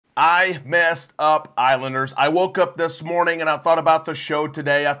I messed up, Islanders. I woke up this morning and I thought about the show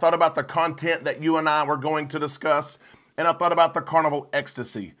today. I thought about the content that you and I were going to discuss, and I thought about the Carnival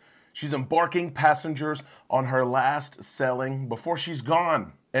Ecstasy. She's embarking passengers on her last sailing before she's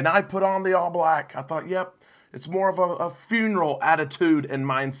gone. And I put on the all black. I thought, yep, it's more of a funeral attitude and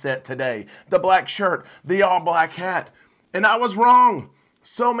mindset today. The black shirt, the all black hat. And I was wrong.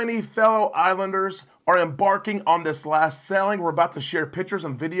 So many fellow Islanders are embarking on this last sailing. We're about to share pictures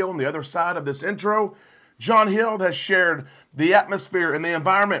and video on the other side of this intro. John Hill has shared the atmosphere and the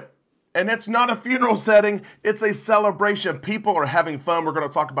environment. And it's not a funeral setting, it's a celebration. People are having fun. We're going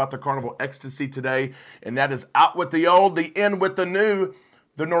to talk about the Carnival Ecstasy today, and that is out with the old, the in with the new.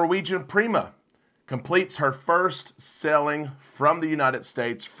 The Norwegian Prima completes her first sailing from the United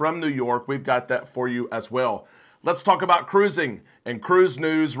States, from New York. We've got that for you as well. Let's talk about cruising and cruise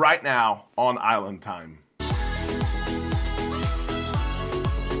news right now on Island Time.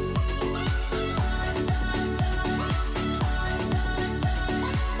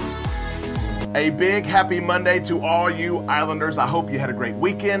 A big happy Monday to all you Islanders. I hope you had a great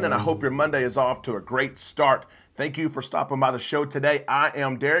weekend, and I hope your Monday is off to a great start. Thank you for stopping by the show today. I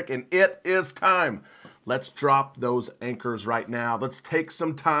am Derek, and it is time. Let's drop those anchors right now. Let's take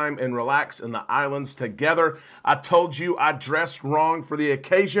some time and relax in the islands together. I told you I dressed wrong for the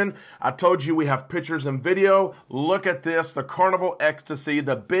occasion. I told you we have pictures and video. Look at this, the Carnival Ecstasy.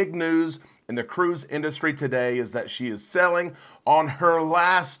 The big news in the cruise industry today is that she is sailing on her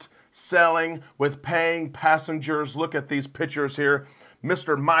last sailing with paying passengers. Look at these pictures here.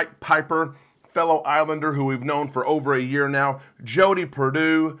 Mr. Mike Piper, fellow Islander who we've known for over a year now. Jody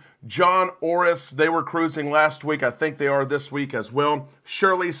Perdue, John Orris, they were cruising last week. I think they are this week as well.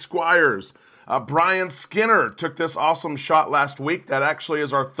 Shirley Squires. Brian Skinner took this awesome shot last week. That actually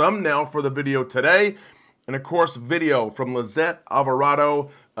is our thumbnail for the video today. And of course, video from Lizette Alvarado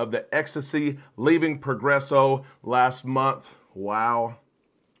of the Ecstasy leaving Progresso last month. Wow.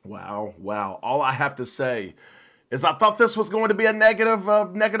 Wow, wow. All I have to say is I thought this was going to be a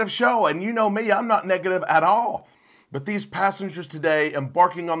negative show. And you know me, I'm not negative at all. But these passengers today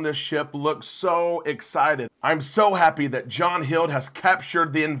embarking on this ship look so excited. I'm so happy that John Hill has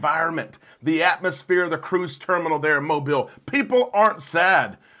captured the environment, the atmosphere of the cruise terminal there in Mobile. People aren't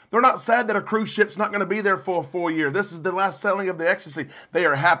sad. They're not sad that a cruise ship's not going to be there for a full year. This is the last sailing of the Ecstasy. They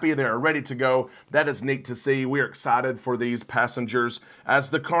are happy. They are ready to go. That is neat to see. We are excited for these passengers as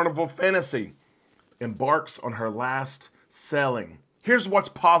the Carnival Fantasy embarks on her last sailing. Here's what's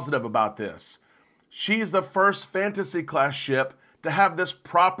positive about this. She's the first fantasy class ship to have this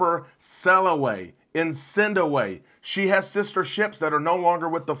proper sail away and send away. She has sister ships that are no longer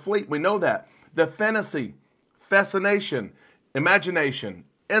with the fleet. We know that. The Fantasy, Fascination, Imagination,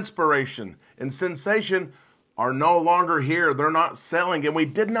 Inspiration, and Sensation are no longer here. They're not sailing, and we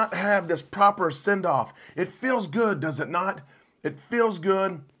did not have this proper send-off. It feels good, does it not? It feels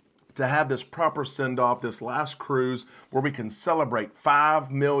good to have this proper send-off, this last cruise where we can celebrate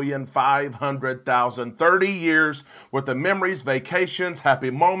 5,500,000, 30 years worth of memories, vacations, happy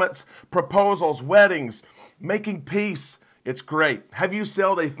moments, proposals, weddings, making peace. It's great. Have you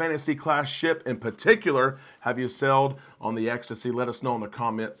sailed a fantasy class ship in particular? Have you sailed on the Ecstasy? Let us know in the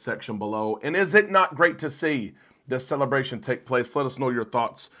comment section below. And is it not great to see this celebration take place? Let us know your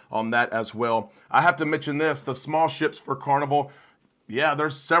thoughts on that as well. I have to mention this, the small ships for Carnival. Yeah,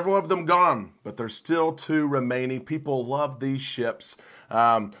 there's several of them gone, but there's still 2 remaining. People love these ships.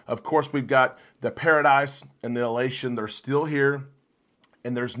 Of course, we've got the Paradise and the Elation. They're still here.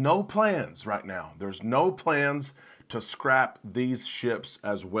 And there's no plans right now. There's no plans to scrap these ships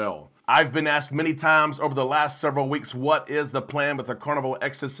as well. I've been asked many times over the last several weeks, what is the plan with the Carnival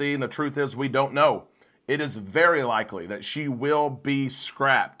Ecstasy? And the truth is we don't know. It is very likely that she will be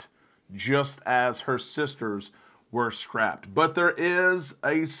scrapped just as her sisters were scrapped. But there is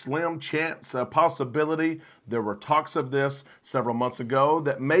a slim chance, a possibility. There were talks of this several months ago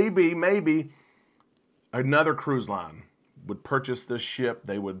that maybe another cruise line would purchase this ship.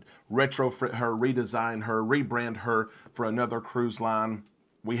 They would retrofit her, redesign her, rebrand her for another cruise line.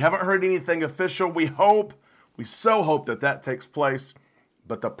 We haven't heard anything official. We so hope that takes place.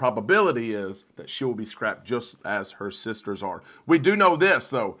 But the probability is that she will be scrapped just as her sisters are. We do know this,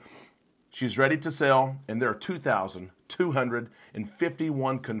 though. She's ready to sail, and there are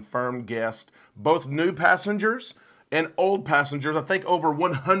 2,251 confirmed guests, both new passengers and old passengers. I think over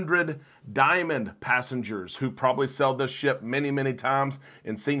 100 diamond passengers who probably sailed this ship many, many times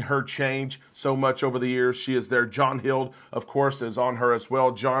and seen her change so much over the years. She is there. John Hill, of course, is on her as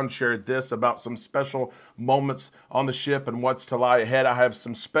well. John shared this about some special moments on the ship and what's to lie ahead. I have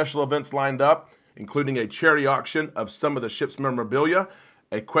some special events lined up, including a charity auction of some of the ship's memorabilia,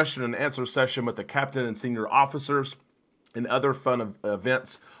 a question and answer session with the captain and senior officers, and other fun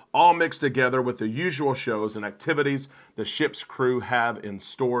events, all mixed together with the usual shows and activities the ship's crew have in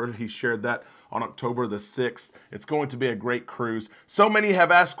store. He shared that on October the 6th. It's going to be a great cruise. So many have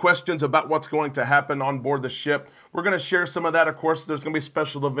asked questions about what's going to happen on board the ship. We're going to share some of that. Of course, there's going to be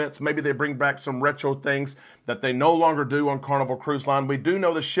special events. Maybe they bring back some retro things that they no longer do on Carnival Cruise Line. We do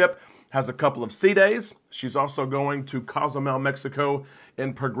know the ship has a couple of sea days. She's also going to Cozumel, Mexico,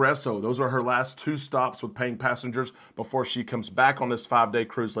 and Progreso. Those are her last 2 stops with paying passengers before she comes back on this 5-day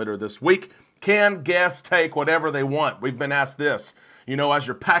cruise later this week. Can guests take whatever they want? We've been asked this. You know, as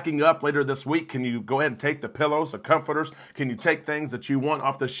you're packing up later this week, can you go ahead and take the pillows, the comforters? Can you take things that you want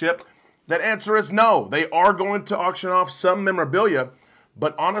off the ship? That answer is no. They are going to auction off some memorabilia,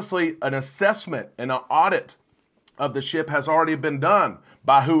 but honestly, an assessment and an audit of the ship has already been done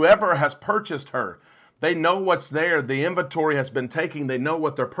by whoever has purchased her. They know what's there. The inventory has been taken. They know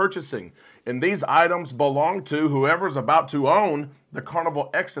what they're purchasing. And these items belong to whoever's about to own the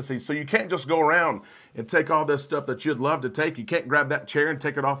Carnival Ecstasy. So you can't just go around and take all this stuff that you'd love to take. You can't grab that chair and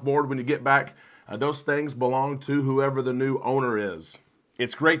take it off board when you get back. Those things belong to whoever the new owner is.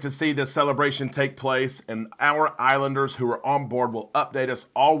 It's great to see this celebration take place, and our Islanders who are on board will update us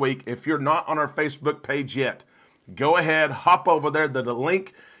all week. If you're not on our Facebook page yet, go ahead, hop over there. The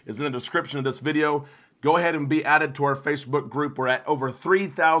link is in the description of this video. Go ahead and be added to our Facebook group. We're at over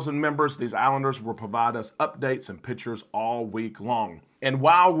 3,000 members. These Islanders will provide us updates and pictures all week long. And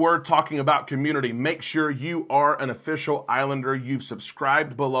while we're talking about community, make sure you are an official Islander. You've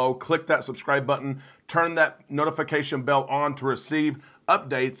subscribed below. Click that subscribe button. Turn that notification bell on to receive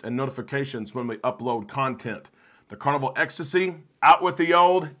updates and notifications when we upload content. The Carnival Ecstasy, out with the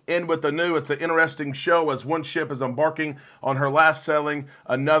old, in with the new. It's an interesting show as one ship is embarking on her last sailing.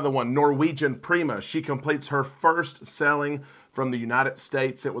 Another one, Norwegian Prima. She completes her first sailing from the United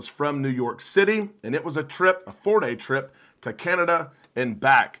States. It was from New York City, and it was a trip, a 4-day trip to Canada and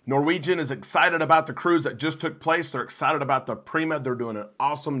back. Norwegian is excited about the cruise that just took place. They're excited about the Prima. They're doing an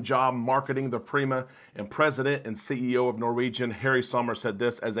awesome job marketing the Prima. And President and CEO of Norwegian, Harry Sommer, said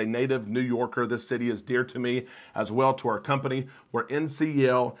this: as a native New Yorker, this city is dear to me as well to our company, where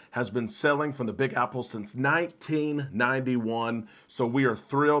NCL has been sailing from the Big Apple since 1991. So we are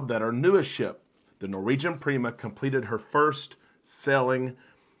thrilled that our newest ship, the Norwegian Prima, completed her first sailing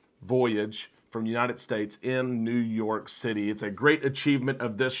voyage from the United States in New York City. It's a great achievement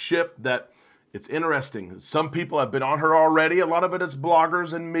of this ship that it's interesting. Some people have been on her already. A lot of it is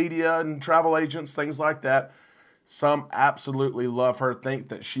bloggers and media and travel agents, things like that. Some absolutely love her, think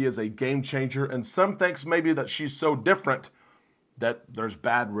that she is a game changer, and some thinks maybe that she's so different that there's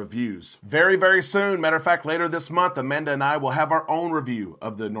bad reviews. Very, very soon, matter of fact, later this month, Amanda and I will have our own review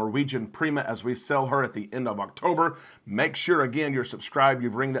of the Norwegian Prima as we sell her at the end of October. Make sure, again, you're subscribed,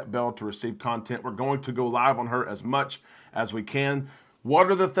 you've ring that bell to receive content. We're going to go live on her as much as we can. What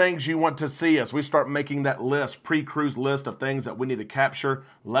are the things you want to see as we start making that list, pre-cruise list of things that we need to capture?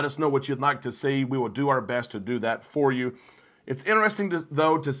 Let us know what you'd like to see. We will do our best to do that for you. It's interesting,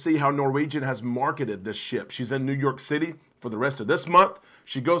 though, to see how Norwegian has marketed this ship. She's in New York City for the rest of this month.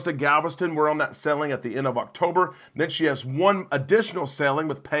 She goes to Galveston. We're on that sailing at the end of October. Then she has one additional sailing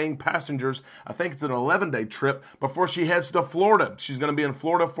with paying passengers. I think it's an 11-day trip before she heads to Florida. She's going to be in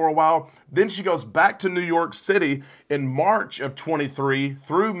Florida for a while. Then she goes back to New York City in March of 23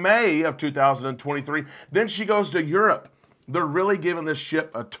 through May of 2023. Then she goes to Europe. They're really giving this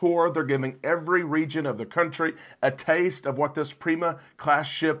ship a tour. They're giving every region of the country a taste of what this Prima class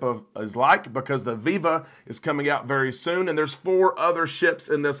ship is like, because the Viva is coming out very soon, and there's 4 other ships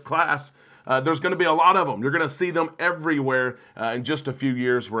in this class. There's going to be a lot of them. You're going to see them everywhere in just a few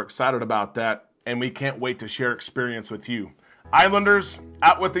years. We're excited about that, and we can't wait to share experience with you. Islanders,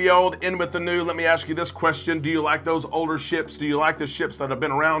 out with the old, in with the new. Let me ask you this question. Do you like those older ships? Do you like the ships that have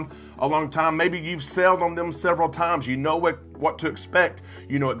been around a long time? Maybe you've sailed on them several times. You know what to expect.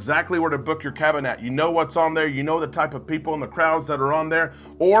 You know exactly where to book your cabin at. You know what's on there. You know the type of people and the crowds that are on there.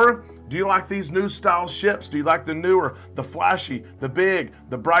 Or do you like these new style ships? Do you like the newer, the flashy, the big,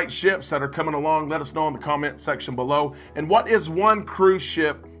 the bright ships that are coming along? Let us know in the comment section below. And what is one cruise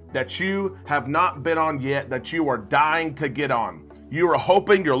ship that you have not been on yet that you are dying to get on? You are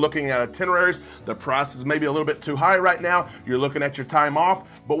hoping, you're looking at itineraries, the price is maybe a little bit too high right now, you're looking at your time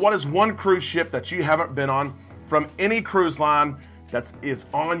off, but what is one cruise ship that you haven't been on from any cruise line that is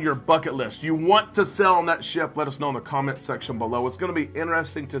on your bucket list? You want to sail on that ship? Let us know in the comment section below. It's going to be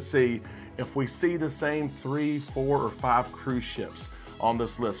interesting to see if we see the same 3, 4, or 5 cruise ships on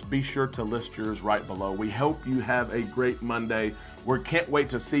this list. Be sure to list yours right below. We hope you have a great Monday. We can't wait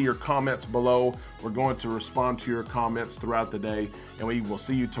to see your comments below. We're going to respond to your comments throughout the day, and we will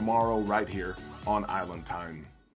see you tomorrow right here on Island Time.